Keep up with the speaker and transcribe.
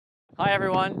Hi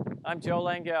everyone, I'm Joe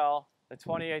Lengyel, the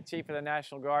 28th Chief of the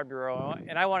National Guard Bureau,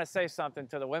 and I want to say something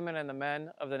to the women and the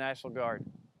men of the National Guard.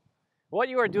 What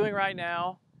you are doing right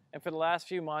now and for the last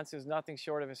few months is nothing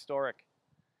short of historic.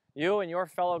 You and your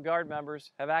fellow Guard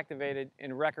members have activated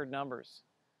in record numbers.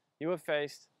 You have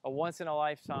faced a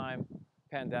once-in-a-lifetime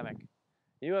pandemic.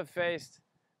 You have faced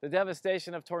the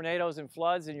devastation of tornadoes and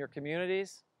floods in your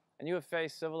communities, and you have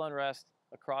faced civil unrest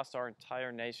across our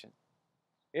entire nation.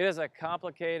 It is a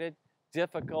complicated,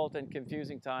 difficult, and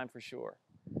confusing time for sure.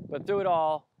 But through it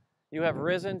all, you have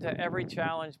risen to every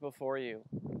challenge before you.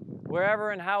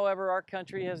 Wherever and however our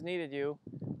country has needed you,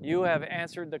 you have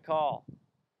answered the call.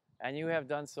 And you have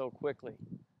done so quickly,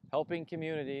 helping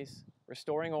communities,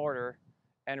 restoring order,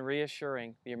 and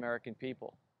reassuring the American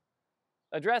people.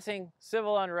 Addressing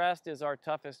civil unrest is our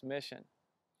toughest mission,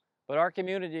 but our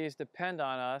communities depend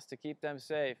on us to keep them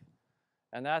safe.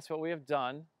 And that's what we have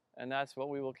done, and that's what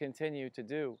we will continue to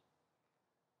do.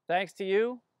 Thanks to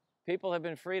you, people have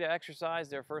been free to exercise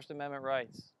their First Amendment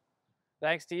rights.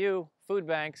 Thanks to you, food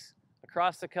banks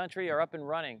across the country are up and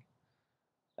running.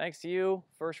 Thanks to you,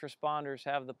 first responders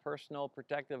have the personal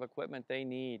protective equipment they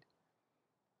need.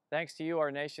 Thanks to you, our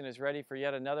nation is ready for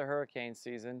yet another hurricane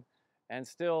season. And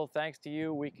still, thanks to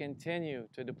you, we continue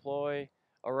to deploy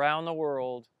around the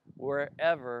world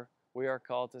wherever we are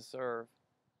called to serve.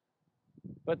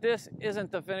 But this isn't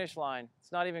the finish line.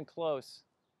 It's not even close.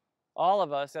 All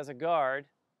of us as a Guard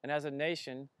and as a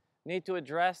nation need to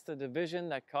address the division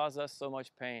that caused us so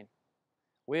much pain.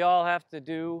 We all have to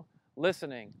do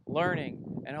listening,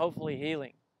 learning, and hopefully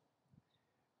healing.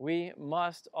 We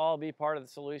must all be part of the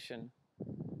solution.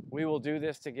 We will do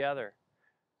this together.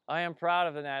 I am proud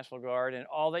of the National Guard and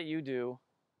all that you do,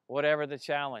 whatever the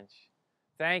challenge.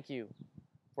 Thank you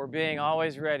for being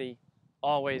always ready,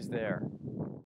 always there.